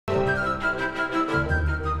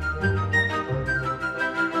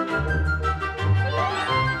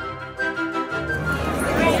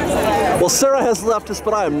Well, Sarah has left us,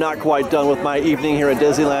 but I am not quite done with my evening here at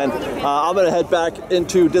Disneyland. I'm going to head back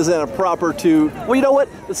into Disneyland proper to, well, you know what?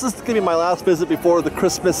 This is going to be my last visit before the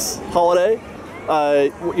Christmas holiday.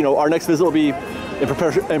 You know, our next visit will be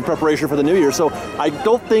in preparation for the New Year. So I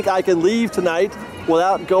don't think I can leave tonight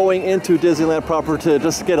without going into Disneyland proper to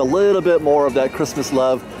just get a little bit more of that Christmas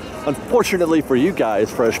love. Unfortunately for you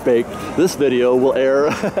guys, Fresh Baked, this video will air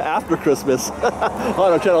after Christmas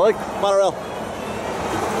on our channel. Like, monorail.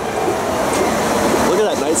 Look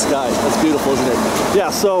at that night sky. That's beautiful, isn't it?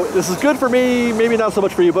 Yeah, so this is good for me, maybe not so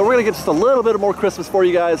much for you, but we're gonna get just a little bit more Christmas for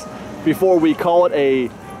you guys before we call it a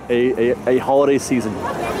holiday season.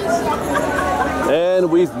 And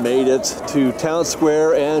we've made it to Town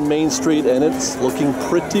Square and Main Street, and it's looking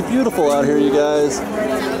pretty beautiful out here, you guys.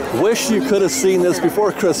 Wish you could have seen this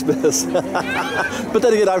before Christmas. But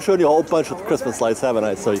then again, I've shown you a whole bunch of Christmas lights, haven't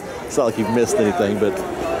I? So it's not like you've missed anything, but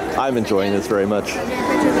I'm enjoying this very much.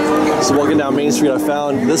 So walking down Main Street, I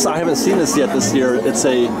found this. I haven't seen this yet this year. It's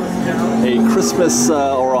a Christmas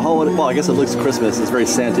or a holiday. Well, I guess it looks Christmas. It's very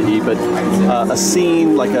Santa-y, but a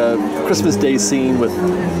scene, like a Christmas Day scene with,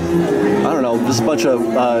 I don't know, just a bunch of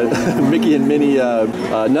Mickey and Minnie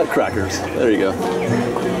nutcrackers. There you go.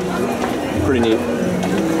 Pretty neat.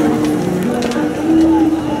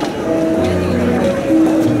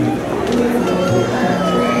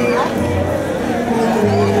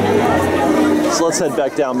 So let's head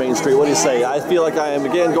back down Main Street. What do you say? I feel like I am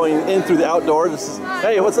again going in through the outdoor.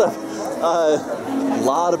 Hey, what's up? A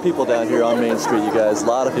lot of people down here on Main Street, you guys. A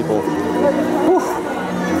lot of people. Whew.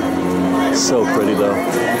 So pretty though.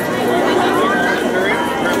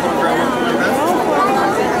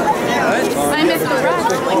 I miss the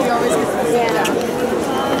rush when you always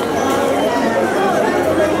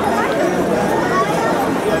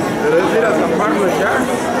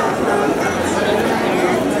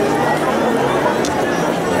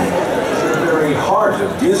The very heart of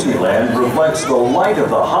Disneyland reflects the light of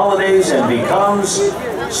the holidays and becomes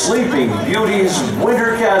Sleeping Beauty's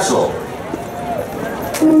Winter Castle.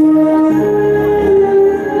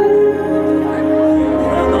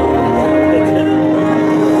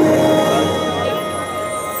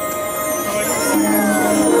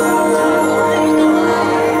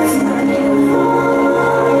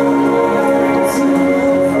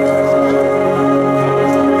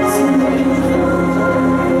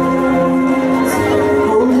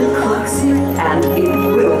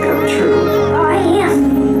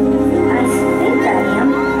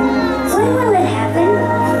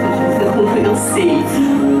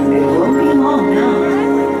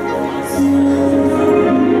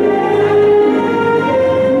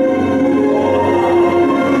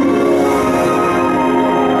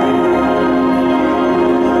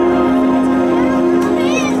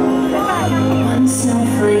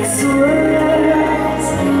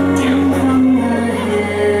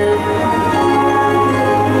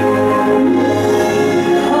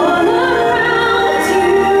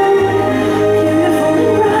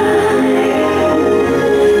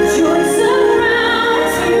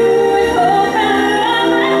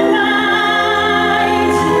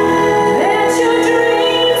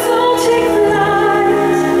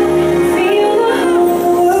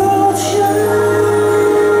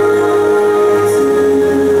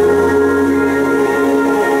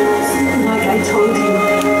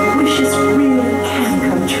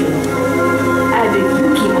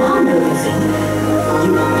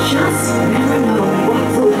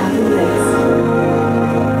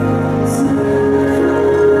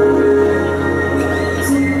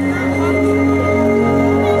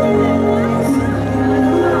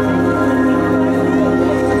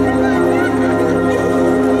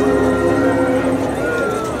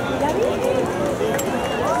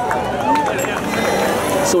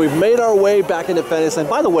 So we've made our way back into Fantasyland.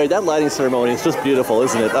 By the way, that lighting ceremony is just beautiful,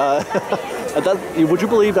 isn't it? Would you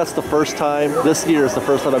believe that's the first time, this year is the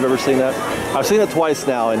first time I've ever seen that? I've seen it twice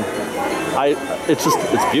now, and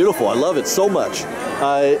it's beautiful. I love it so much.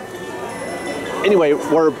 Anyway,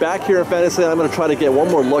 we're back here in Fantasyland. I'm going to try to get one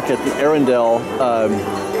more look at the Arendelle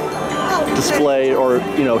display or,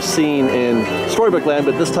 you know, scene in Storybook Land,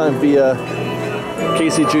 but this time via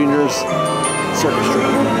Casey Jr.'s Circus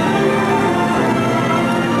Street.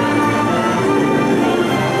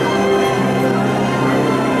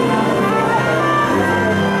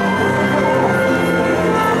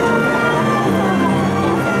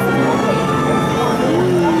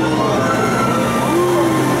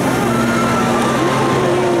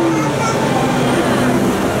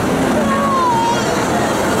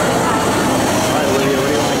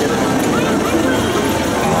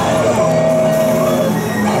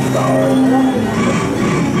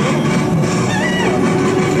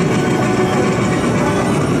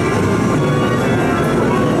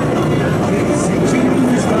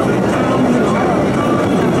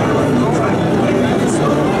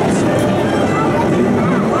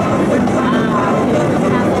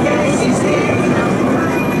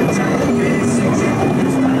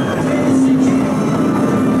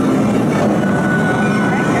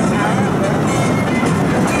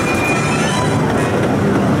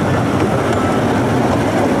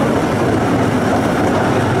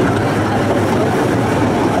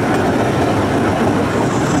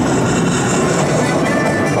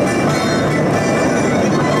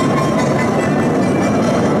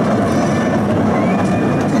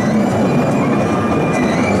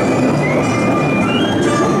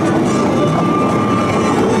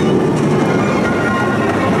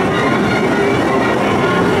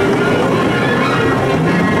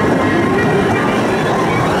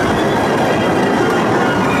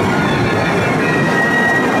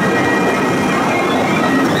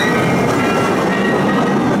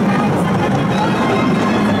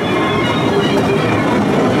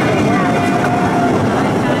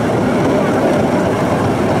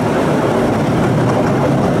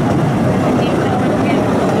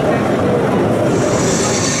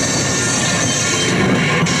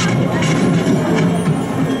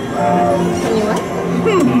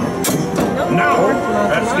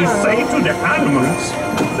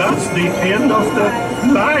 the end of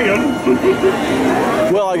the lion.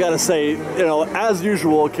 Well, I gotta say, you know, as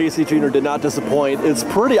usual, Casey Jr. did not disappoint. It's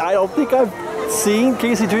pretty, I don't think I've seen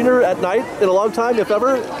Casey Jr. at night in a long time, if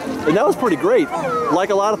ever, and that was pretty great. Like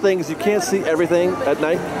a lot of things, you can't see everything at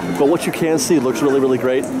night, but what you can see looks really, really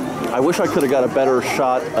great. I wish I could have got a better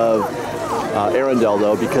shot of Arendelle,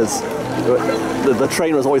 though, because the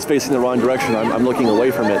train was always facing the wrong direction. I'm looking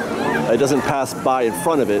away from it. It doesn't pass by in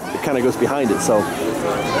front of it. It kind of goes behind it. So,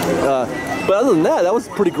 but other than that, that was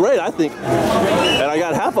pretty great, I think. And I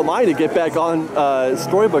got half a mind to get back on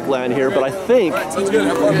Storybook Land here, but I think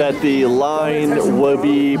that the line would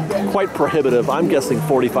be quite prohibitive. I'm guessing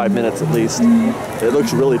 45 minutes at least. It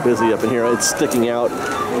looks really busy up in here. It's sticking out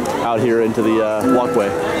here into the walkway.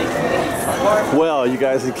 Well, you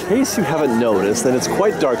guys, in case you haven't noticed, and it's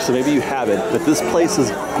quite dark, so maybe you haven't, but this place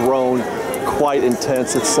has grown quite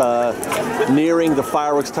intense. It's nearing the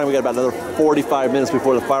fireworks time. We got about another 45 minutes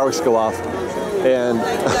before the fireworks go off. And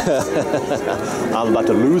I'm about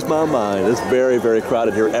to lose my mind. It's very, very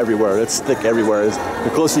crowded here everywhere. It's thick everywhere.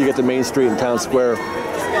 The closer you get to Main Street and Town Square,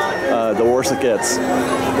 the worse it gets.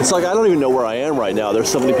 It's like I don't even know where I am right now. There's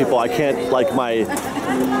so many people I can't, like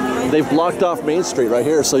they've blocked off Main Street right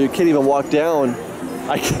here, so you can't even walk down.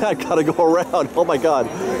 I gotta go around. Oh my God,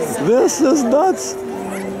 this is nuts.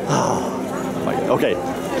 Oh my God. Okay,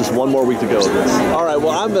 just one more week to go with this. All right, well,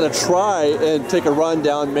 I'm gonna try and take a run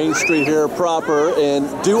down Main Street here proper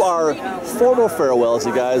and do our formal farewells,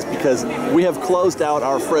 you guys, because we have closed out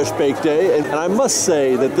our Fresh Bake Day, and I must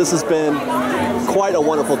say that this has been quite a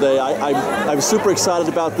wonderful day. I'm super excited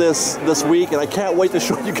about this week, and I can't wait to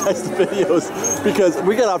show you guys the videos because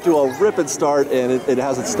we got off to a ripping start, and it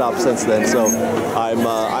hasn't stopped since then. So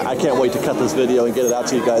I can't wait to cut this video and get it out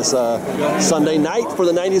to you guys Sunday night for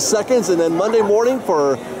the 90 seconds, and then Monday morning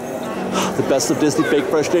for the Best of Disney Bake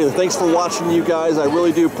Fresh Day. Thanks for watching, you guys. I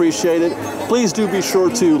really do appreciate it. Please do be sure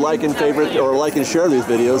to like and favorite or like and share these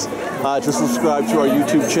videos. To subscribe to our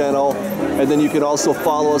YouTube channel. And then you can also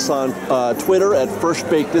follow us on Twitter at Fresh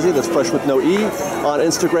Bake Disney. That's fresh with no E. On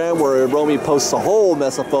Instagram, where Romy posts a whole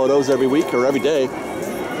mess of photos every week or every day.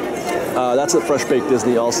 That's at Fresh Bake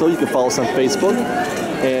Disney also. You can follow us on Facebook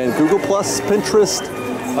and Google+, Pinterest,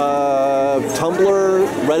 Tumblr,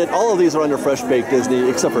 Reddit. All of these are under Fresh Bake Disney,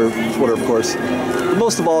 except for Twitter, of course. But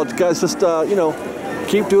most of all, guys, just, you know,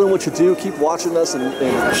 keep doing what you do. Keep watching us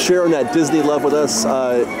and sharing that Disney love with us.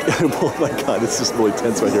 Oh my God, it's just really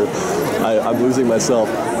tense right here. I'm losing myself.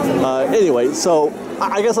 Anyway, so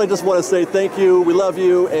I guess I just want to say thank you. We love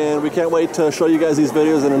you, and we can't wait to show you guys these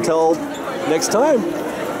videos. And until next time,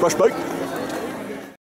 Fresh Bake.